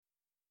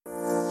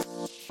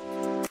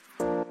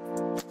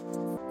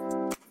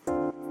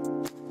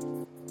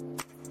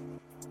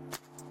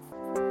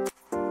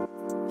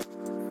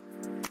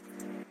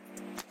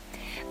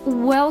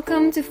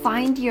Welcome to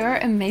Find Your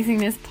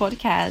Amazingness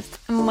podcast.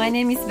 My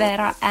name is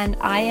Vera and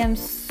I am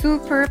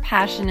super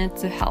passionate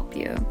to help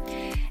you.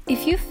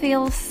 If you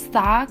feel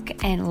stuck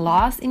and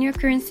lost in your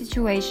current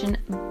situation,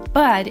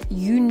 but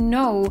you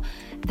know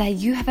that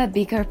you have a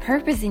bigger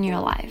purpose in your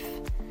life,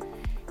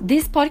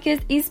 this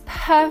podcast is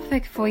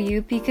perfect for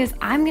you because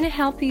I'm going to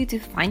help you to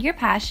find your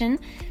passion,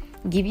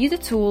 give you the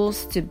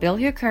tools to build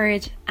your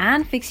courage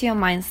and fix your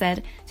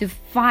mindset to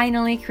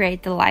finally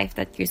create the life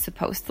that you're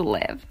supposed to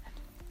live.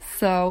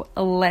 So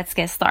let's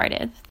get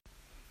started.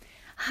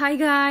 Hi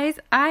guys,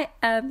 I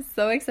am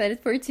so excited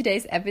for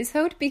today's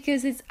episode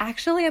because it's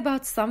actually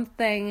about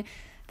something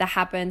that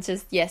happened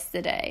just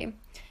yesterday.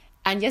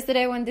 And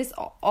yesterday when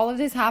all of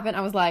this happened,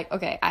 I was like,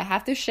 okay, I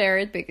have to share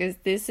it because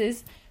this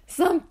is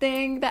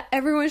something that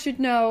everyone should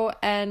know.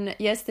 And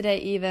yesterday,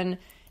 even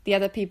the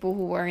other people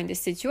who were in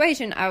this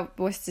situation, I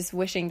was just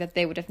wishing that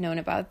they would have known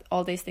about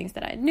all these things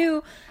that I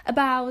knew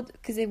about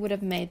because it would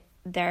have made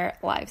their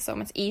life so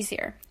much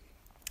easier.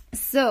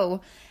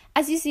 So,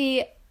 as you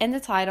see in the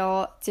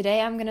title,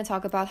 today I'm going to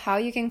talk about how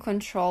you can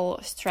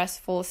control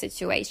stressful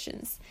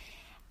situations.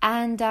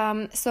 And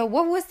so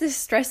what was the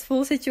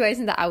stressful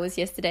situation that I was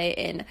yesterday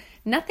in?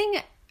 Nothing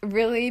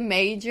really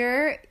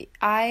major.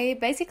 I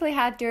basically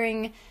had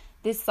during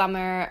this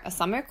summer a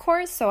summer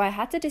course, so I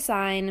had to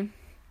design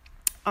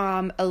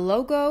a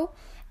logo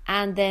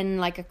and then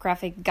like a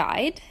graphic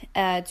guide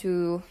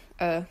to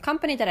a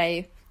company that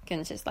I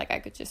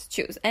could just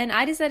choose, and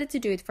I decided to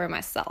do it for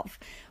myself,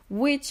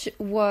 which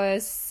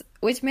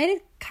made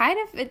it kind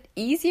of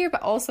easier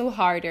but also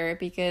harder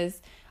because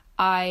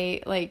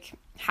I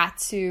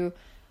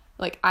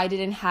I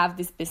didn't have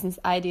this business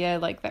idea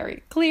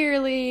very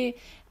clearly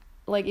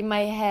in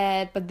my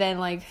head, but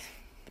then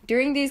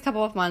during these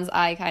couple of months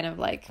I kind of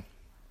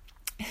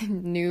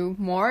knew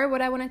more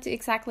what I wanted to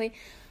exactly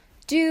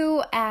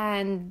do,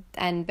 and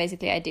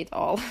basically I did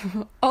all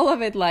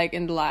of it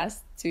in the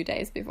last 2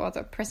 days before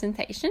the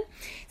presentation.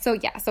 So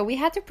we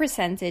had to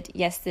present it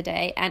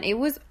yesterday, and it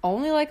was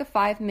only a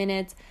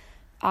 5-minute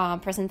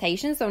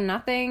presentation, so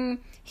nothing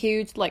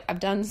huge. I've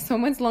done so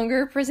much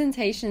longer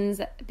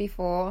presentations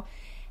before,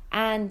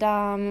 and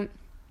my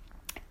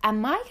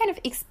kind of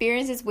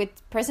experiences with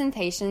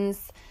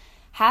presentations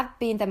have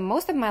been that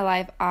most of my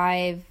life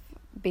I've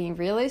been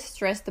really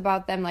stressed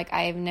about them.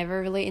 I've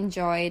never really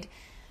enjoyed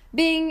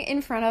being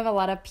in front of a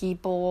lot of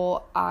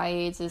people.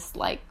 I just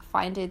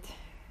find it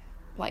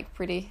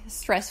pretty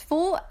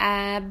stressful,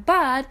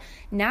 but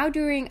now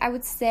during I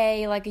would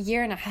say a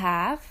year and a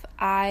half,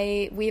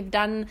 we've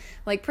done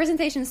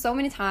presentations so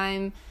many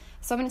times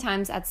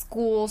at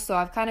school, so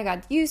I've kind of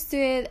got used to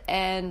it.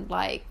 And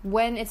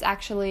when it's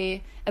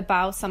actually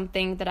about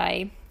something that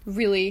I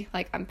really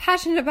I'm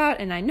passionate about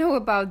and I know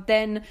about,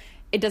 then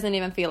it doesn't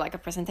even feel like a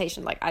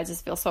presentation. I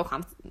just feel so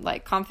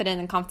confident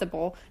and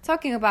comfortable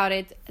talking about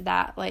it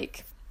that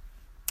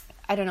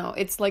I don't know,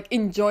 it's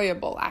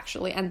enjoyable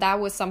actually. And that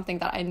was something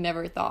that I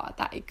never thought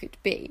that it could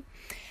be.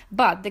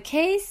 But the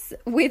case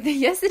with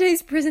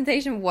yesterday's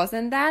presentation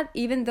wasn't that,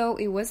 even though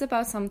it was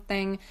about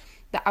something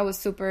that I was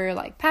super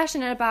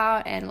passionate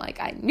about, and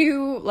I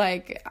knew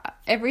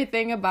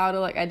everything about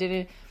it. I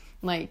didn't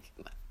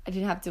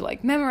have to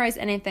memorize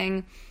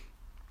anything.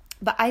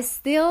 But I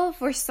still,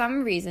 for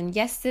some reason,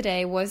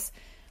 yesterday was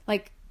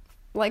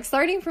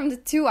starting from the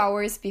 2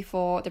 hours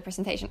before the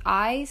presentation,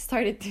 I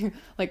started to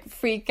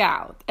freak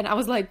out. And I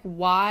was like,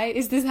 why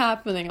is this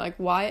happening?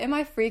 Why am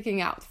I freaking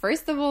out?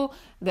 First of all,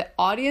 the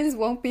audience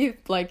won't be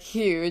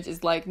huge.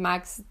 It's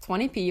max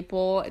 20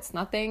 people. It's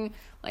nothing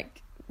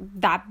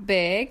that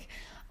big.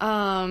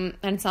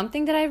 And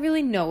something that I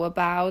really know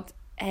about.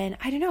 And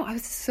I don't know, I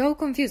was so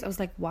confused. I was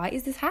like, why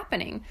is this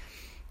happening?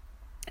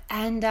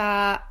 And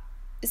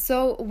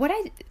so what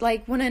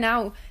I want to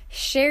now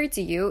share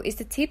to you is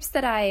the tips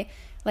that I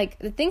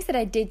the things that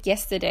I did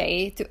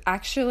yesterday to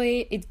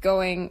actually it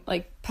going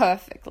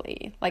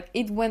perfectly.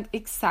 It went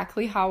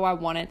exactly how I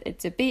wanted it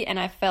to be, and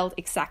I felt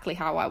exactly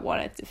how I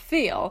wanted to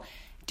feel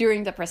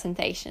during the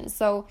presentation.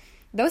 So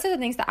those are the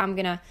things that I'm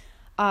gonna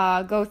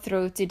go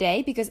through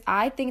today, because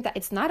I think that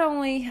it's not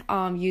only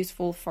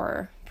useful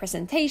for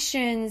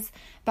presentations,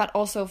 but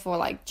also for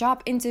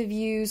job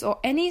interviews or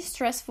any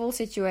stressful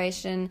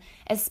situation,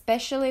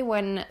 especially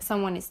when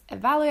someone is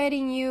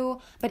evaluating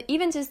you, but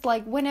even just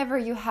whenever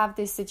you have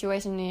this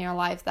situation in your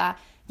life that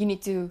you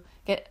need to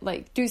get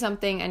do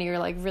something and you're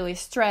really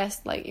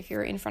stressed, if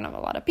you're in front of a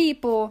lot of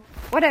people,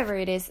 whatever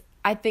it is.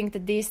 I think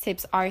that these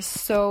tips are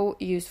so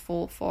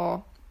useful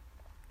for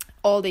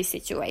all these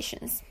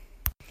situations.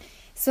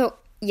 So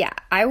yeah,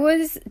 I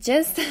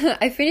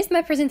finished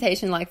my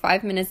presentation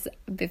 5 minutes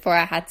before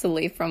I had to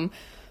leave from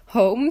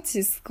home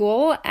to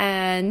school,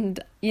 and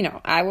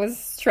I was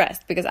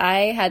stressed because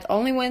I had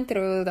only went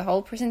through the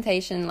whole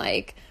presentation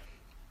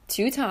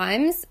 2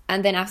 times,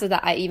 and then after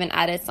that I even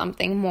added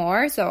something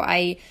more, so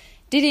I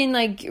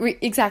didn't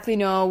exactly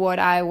know what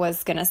I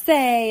was gonna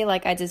say.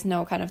 I just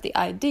know kind of the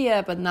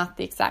idea but not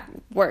the exact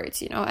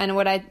words, and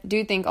what I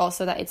do think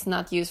also that it's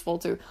not useful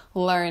to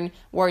learn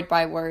word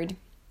by word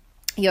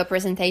your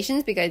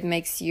presentations, because it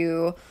makes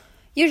you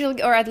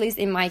usually, or at least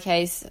in my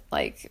case,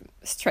 like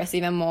stress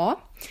even more.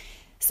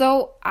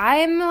 So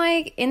I'm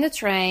like in the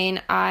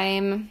train,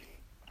 I'm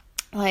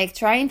like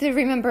trying to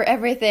remember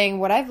everything,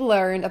 what I've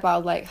learned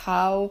about like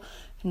how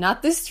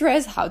not to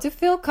stress, how to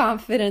feel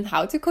confident,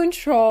 how to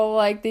control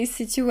like these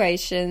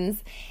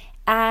situations.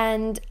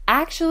 And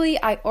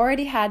actually, I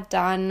already had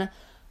done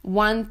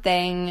one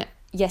thing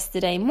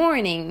yesterday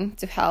morning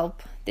to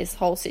help this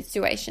whole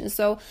situation.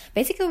 So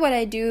basically what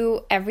I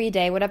do every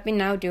day, what I've been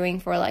now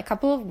doing for like a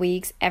couple of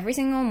weeks, every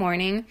single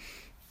morning,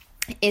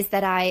 is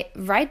that I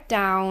write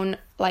down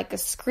like a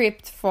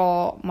script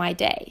for my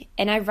day,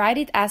 and I write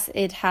it as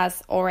it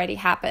has already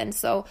happened.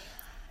 So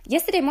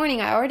yesterday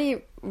morning I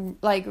already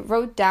like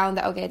wrote down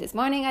that, okay, this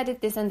morning I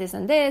did this and this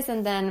and this,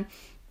 and then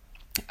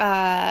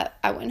I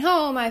went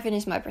home, I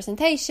finished my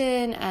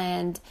presentation,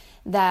 and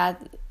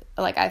that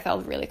like I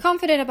felt really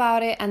confident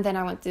about it, and then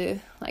I went to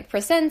like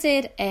present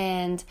it,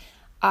 and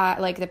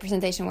like the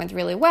presentation went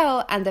really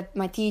well, and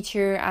my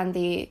teacher and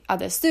the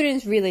other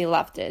students really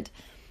loved it.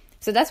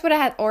 So that's what I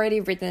had already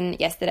written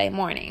yesterday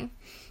morning.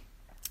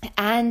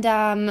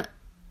 And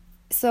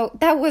so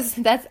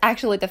that's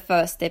actually the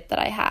first tip that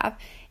I have.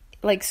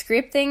 Like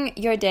scripting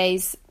your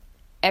days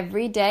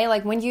every day.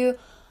 Like when you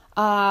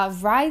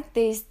write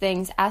these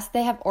things as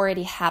they have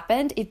already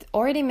happened, it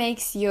already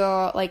makes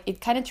your, like,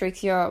 it kind of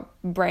tricks your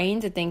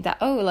brain to think that,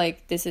 oh,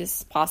 like this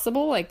is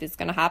possible, like this is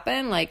gonna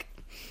happen. Like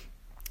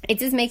it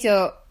just makes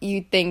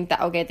you think that,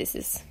 okay, this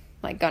is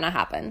like gonna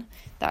happen.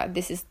 That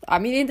this is, I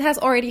mean, it has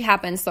already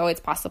happened, so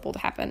it's possible to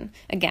happen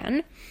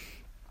again.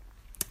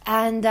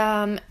 And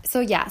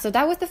so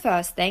that was the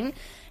first thing.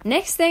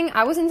 Next thing,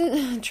 I was in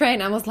the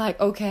train, I was like,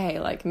 okay,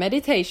 like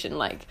meditation,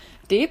 like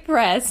deep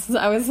breaths.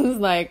 I was just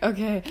like,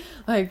 okay,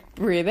 like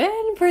breathe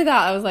in, breathe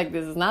out. I was like,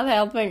 this is not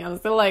helping. I'm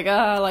still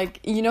like,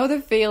 you know the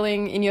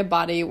feeling in your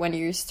body when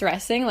you're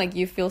stressing, like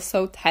you feel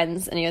so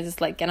tense and you're just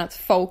like cannot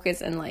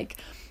focus, and like,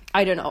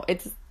 I don't know,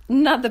 it's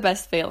not the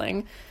best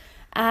feeling.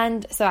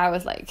 And so I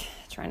was like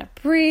trying to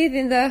breathe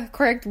in the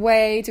correct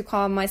way to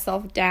calm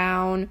myself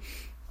down.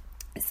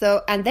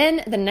 So, and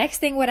then the next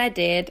thing what I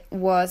did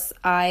was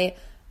I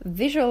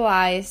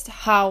visualized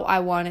how I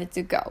wanted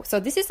to go. So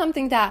this is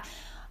something that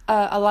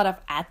a lot of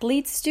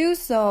athletes do.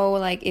 So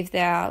like if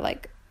they're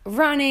like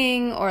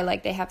running or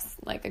like they have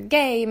like a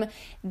game,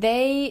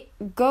 they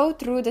go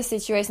through the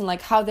situation,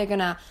 like how they're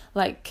gonna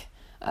like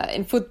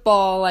in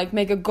football, like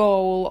make a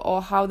goal,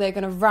 or how they're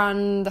gonna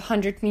run the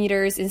 100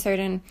 meters in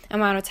certain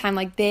amount of time.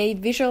 Like they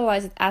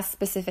visualize it as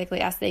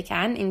specifically as they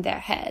can in their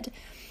head.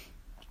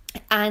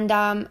 And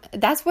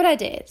that's what I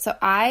did. So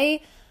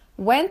I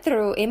went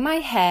through in my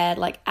head,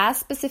 like as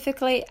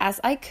specifically as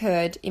I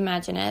could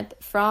imagine it,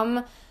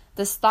 from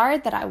the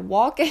start that I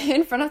walk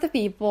in front of the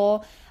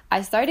people,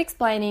 I start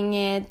explaining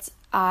it,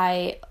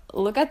 I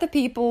look at the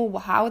people,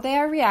 how they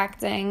are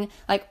reacting,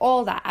 like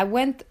all that. I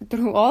went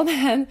through all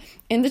that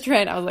in the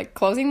train. I was like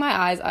closing my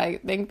eyes. I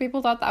think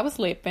people thought I was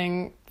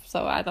sleeping,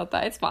 so I thought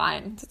that it's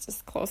fine to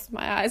just close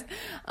my eyes.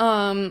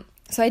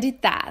 So I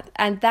did that,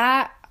 and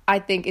that I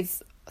think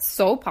is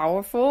so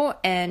powerful,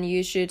 and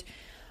you should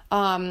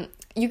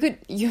you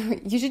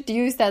should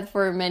use that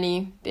for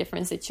many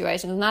different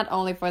situations, not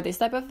only for this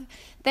type of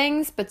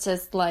things, but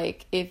just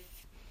like if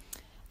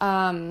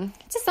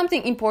just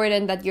something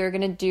important that you're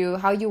gonna do,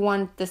 how you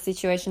want the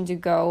situation to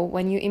go.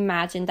 When you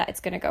imagine that it's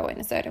gonna go in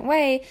a certain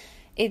way,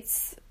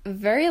 it's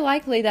very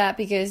likely that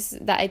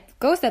it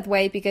goes that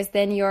way, because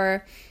then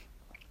your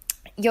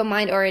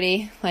mind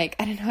already, like,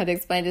 I don't know how to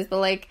explain this, but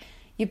like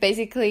you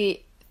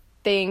basically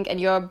think, and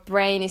your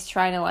brain is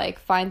trying to like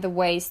find the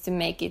ways to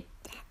make it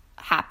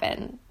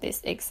happen this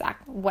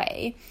exact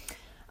way.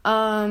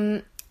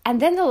 And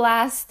then the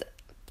last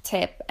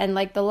tip, and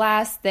like the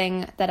last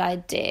thing that I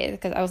did,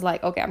 because I was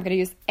like, okay, I'm gonna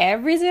use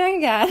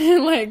everything I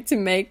can like to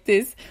make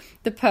this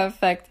the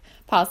perfect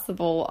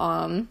possible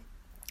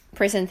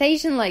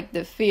presentation, like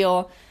the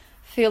feel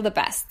the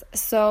best.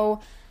 So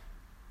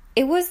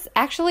it was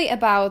actually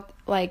about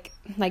like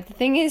the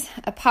thing is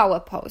a power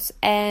pose.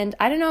 And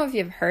I don't know if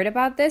you've heard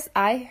about this.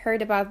 I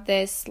heard about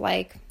this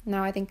like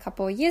now I think a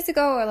couple of years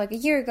ago, or like a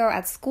year ago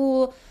at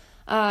school.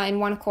 In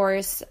one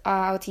course,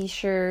 our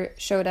teacher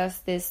showed us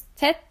this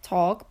TED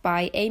Talk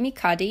by Amy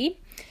Cuddy.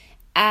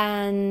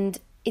 And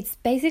it's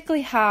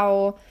basically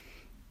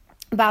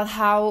about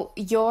how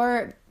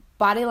your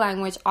body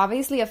language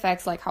obviously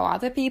affects like how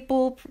other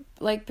people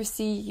like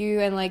perceive you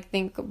and like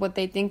think what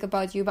they think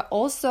about you, but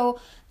also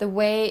the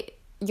way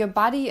your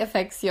body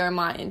affects your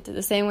mind,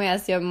 the same way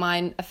as your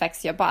mind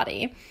affects your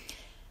body.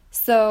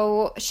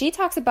 So she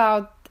talks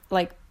about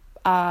like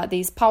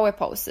these power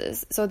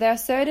poses. So there are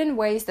certain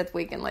ways that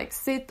we can like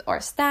sit or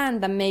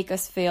stand that make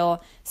us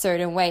feel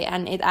certain way,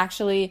 and it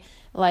actually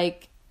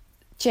like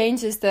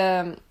changes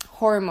the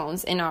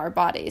hormones in our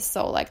bodies.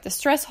 So like the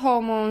stress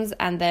hormones,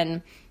 and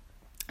then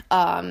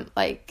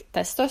like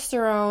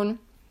testosterone,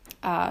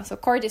 so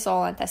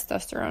cortisol and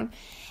testosterone.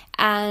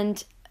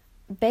 And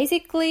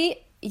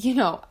basically, you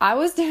know, I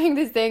was doing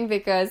this thing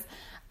because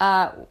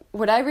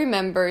what I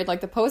remembered,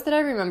 like the pose that I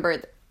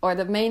remembered, or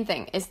the main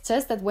thing is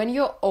just that when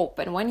you're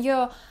open, when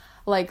your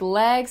like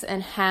legs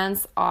and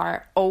hands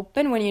are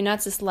open, when you're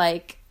not just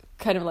like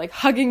kind of like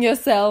hugging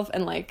yourself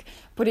and like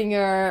putting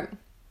your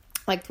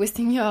like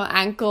twisting your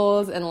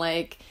ankles and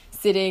like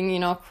sitting, you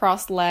know,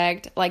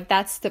 cross-legged, like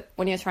that's the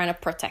when you're trying to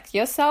protect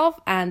yourself,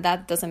 and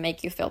that doesn't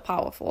make you feel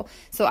powerful.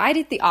 So I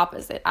did the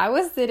opposite. I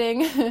was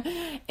sitting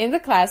in the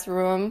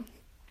classroom.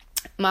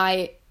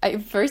 I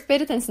first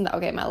paid attention that,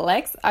 okay, my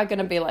legs are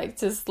gonna be like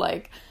just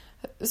like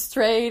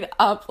straight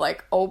up,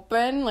 like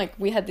open. Like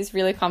we had this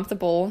really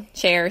comfortable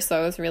chair,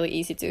 so it was really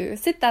easy to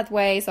sit that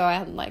way. So I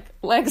had like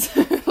legs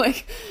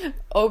like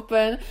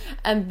open,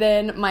 and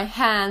then my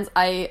hands,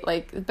 I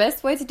like the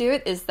best way to do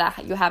it is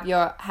that you have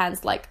your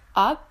hands like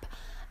up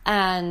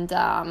and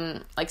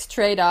like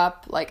straight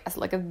up, like as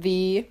like a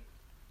V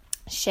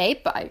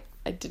shape. But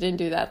I didn't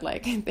do that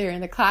like there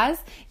in the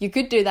class. You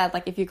could do that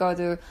like if you go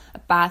to a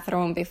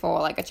bathroom before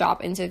like a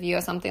job interview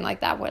or something like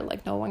that, where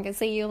like no one can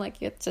see you,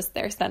 like you're just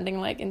there standing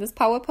like in this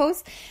power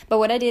pose. But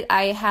what I did,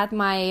 I had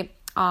my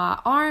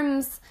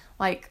arms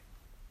like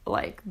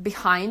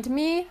behind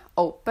me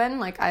open,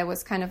 like I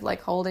was kind of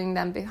like holding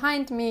them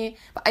behind me,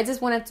 but I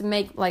just wanted to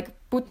make like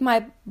put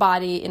my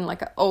body in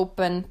like an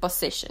open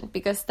position,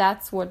 because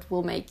that's what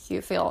will make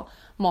you feel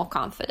more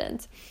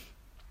confident.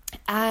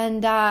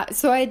 And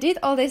so I did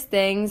all these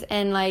things,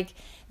 and like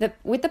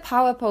with the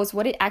power pose,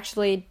 what it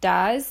actually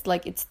does,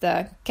 like it's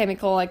the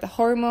chemical, like the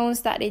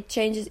hormones that it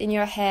changes in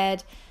your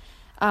head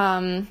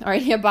or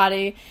in your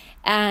body,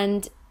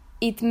 and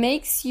it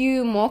makes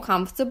you more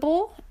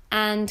comfortable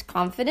and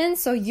confident,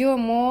 so you're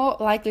more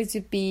likely to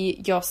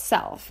be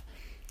yourself.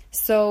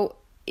 So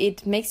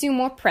it makes you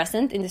more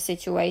present in the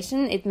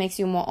situation, it makes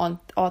you more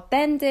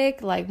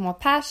authentic, like more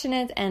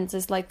passionate, and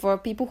just like for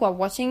people who are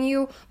watching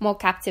you, more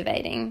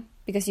captivating,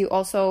 because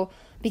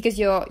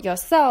you're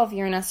yourself,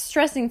 you're not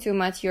stressing too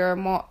much, you're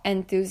more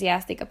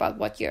enthusiastic about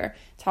what you're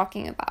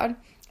talking about.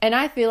 And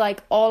I feel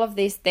like all of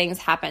these things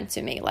happened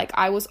to me. Like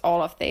I was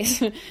all of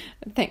these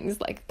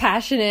things, like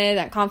passionate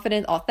and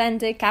confident,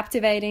 authentic,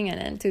 captivating,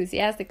 and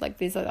enthusiastic. Like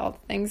these are all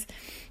the things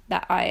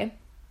that I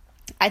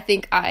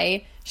think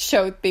I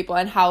showed people,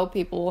 and how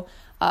people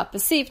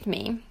perceived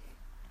me.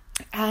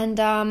 And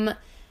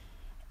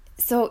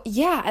so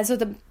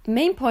the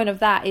main point of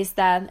that is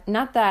that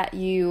not that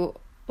you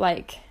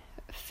like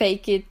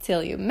fake it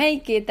till you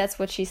make it. That's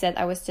what she said.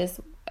 I was just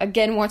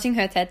again watching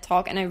her TED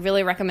talk, and I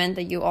really recommend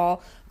that you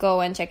all go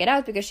and check it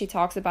out, because she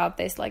talks about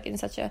this like in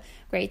such a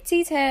great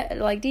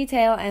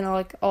detail and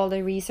like all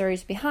the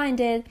research behind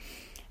it.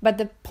 But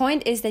the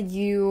point is that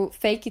you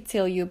fake it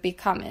till you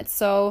become it.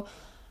 So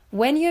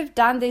when you've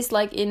done this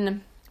like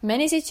in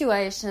many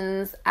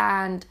situations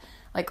and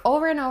like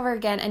over and over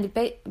again, and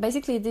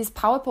basically this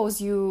power pose,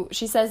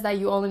 she says that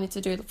you only need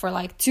to do it for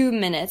like 2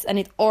 minutes, and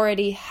it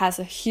already has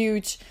a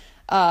huge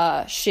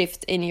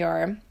shift in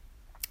your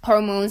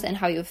hormones and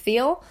how you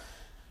feel.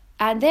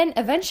 And then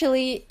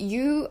eventually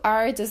you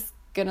are just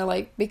gonna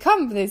like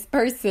become this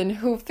person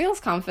who feels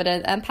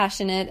confident and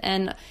passionate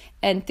and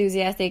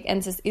enthusiastic,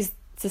 and is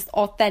just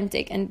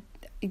authentic, and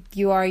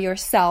you are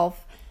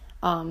yourself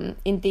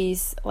in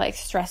these like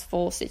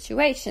stressful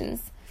situations.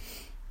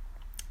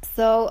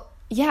 So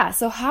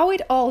how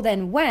it all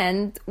then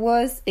went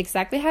was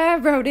exactly how I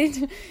wrote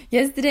it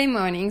yesterday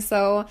morning.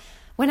 So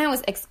when I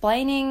was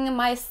explaining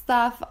my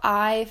stuff,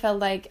 I felt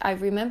like I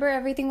remember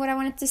everything what I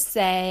wanted to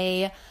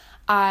say.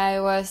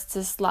 I was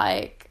just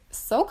like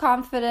so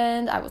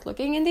confident. I was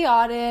looking in the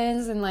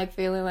audience and like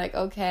feeling like,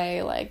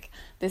 okay, like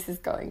this is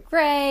going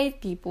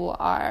great. People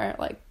are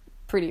like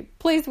pretty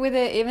pleased with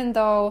it, even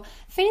though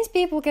Finnish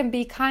people can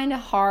be kind of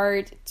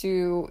hard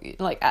to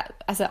like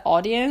as an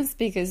audience,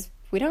 because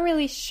we don't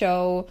really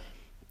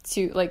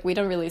we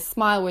don't really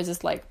smile. We're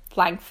just like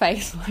blank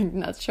face, like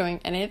not showing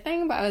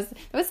anything. But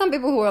there was some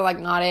people who were like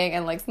nodding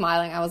and like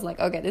smiling. I was like,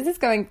 okay, this is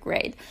going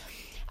great.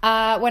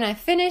 When I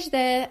finished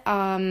it,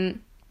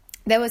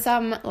 there were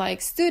some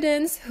like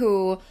students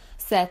who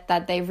said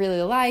that they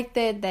really liked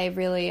it. They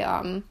really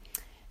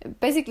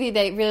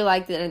they really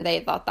liked it, and they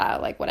thought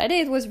that like what I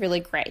did was really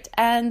great.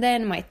 And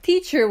then my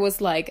teacher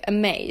was like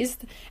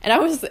amazed, and I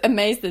was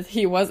amazed that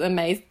he was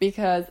amazed,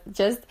 because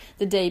just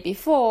the day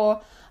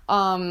before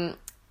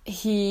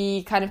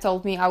he kind of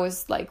told me, I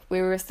was like,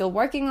 we were still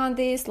working on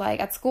this like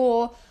at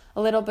school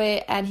a little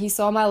bit, and he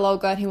saw my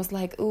logo and he was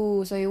like,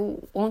 ooh, so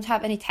you won't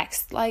have any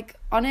text like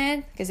on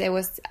it? Because it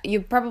was,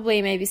 you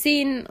probably maybe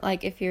seen,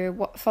 like if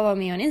you follow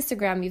me on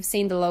Instagram, you've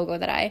seen the logo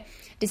that I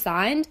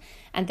designed,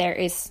 and there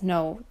is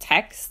no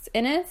text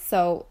in it.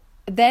 So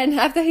then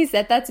after he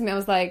said that to me, I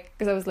was like,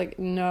 because I was like,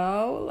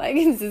 no, like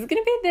this is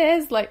gonna be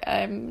this, like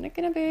I'm not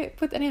gonna be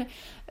put any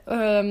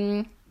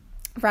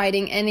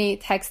writing any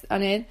text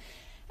on it.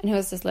 And he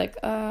was just like,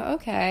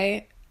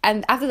 okay.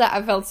 And after that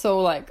I felt so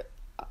like,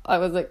 I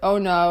was like, oh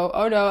no,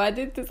 I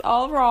did this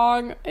all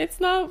wrong. It's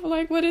not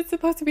like what it's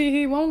supposed to be.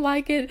 He won't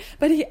like it.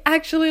 But he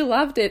actually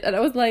loved it. And I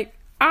was like,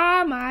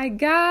 oh my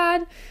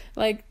God,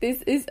 like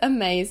this is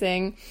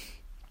amazing.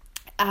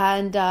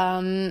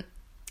 And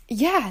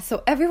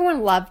so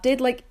everyone loved it.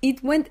 Like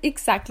it went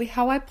exactly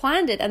how I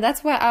planned it. And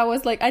that's why I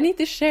was like, I need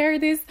to share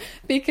this,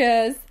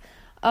 because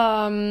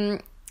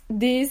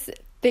this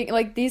thing,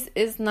 like, this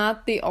is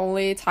not the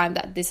only time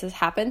that this has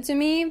happened to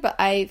me, but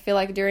I feel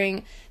like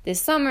during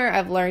this summer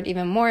I've learned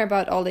even more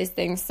about all these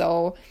things.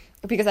 So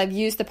because I've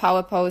used the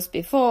power pose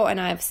before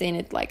and I've seen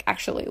it like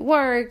actually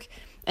work,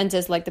 and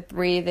just like the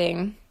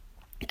breathing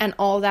and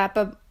all that.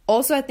 But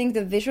also I think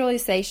the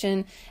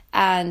visualization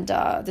and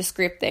the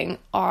scripting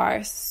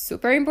are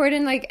super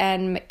important, like,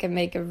 and can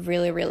make a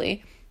really,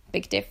 really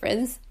big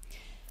difference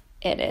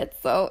in it.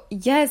 So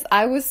yes,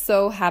 I was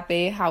so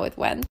happy how it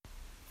went.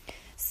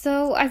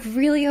 So I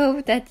really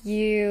hope that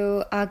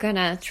you are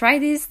gonna try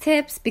these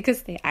tips,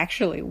 because they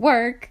actually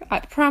work, I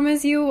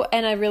promise you.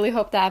 And I really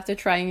hope that after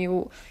trying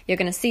you're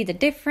gonna see the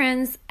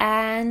difference.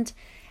 And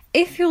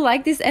if you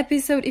like this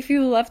episode, if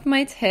you loved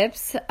my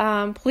tips,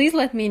 please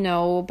let me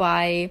know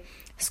by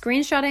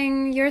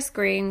screenshotting your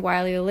screen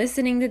while you're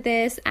listening to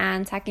this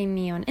and tagging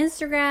me on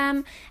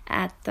Instagram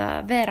at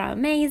Vera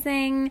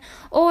Amazing,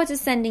 or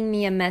just sending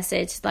me a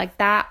message. Like,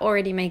 that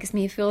already makes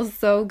me feel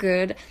so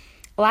good.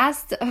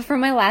 From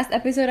my last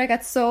episode, I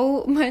got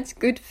so much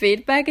good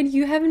feedback, and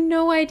you have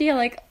no idea,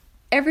 like,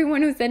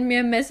 everyone who sent me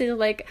a message,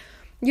 like,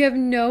 you have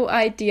no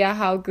idea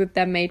how good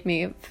that made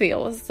me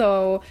feel.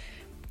 So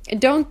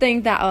don't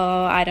think that,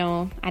 oh, I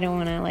don't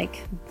want to, like,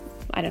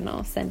 I don't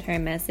know, send her a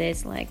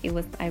message, like,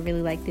 I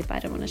really liked it, but I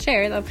don't want to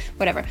share them,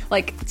 whatever.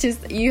 Like,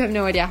 just, you have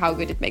no idea how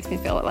good it makes me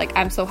feel. Like,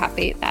 I'm so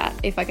happy that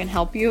if I can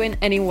help you in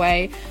any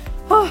way,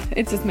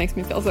 it just makes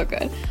me feel so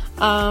good.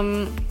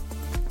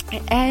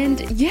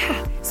 And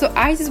yeah, so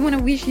I just want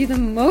to wish you the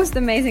most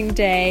amazing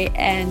day,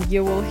 and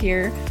you will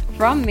hear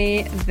from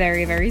me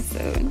very, very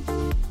soon.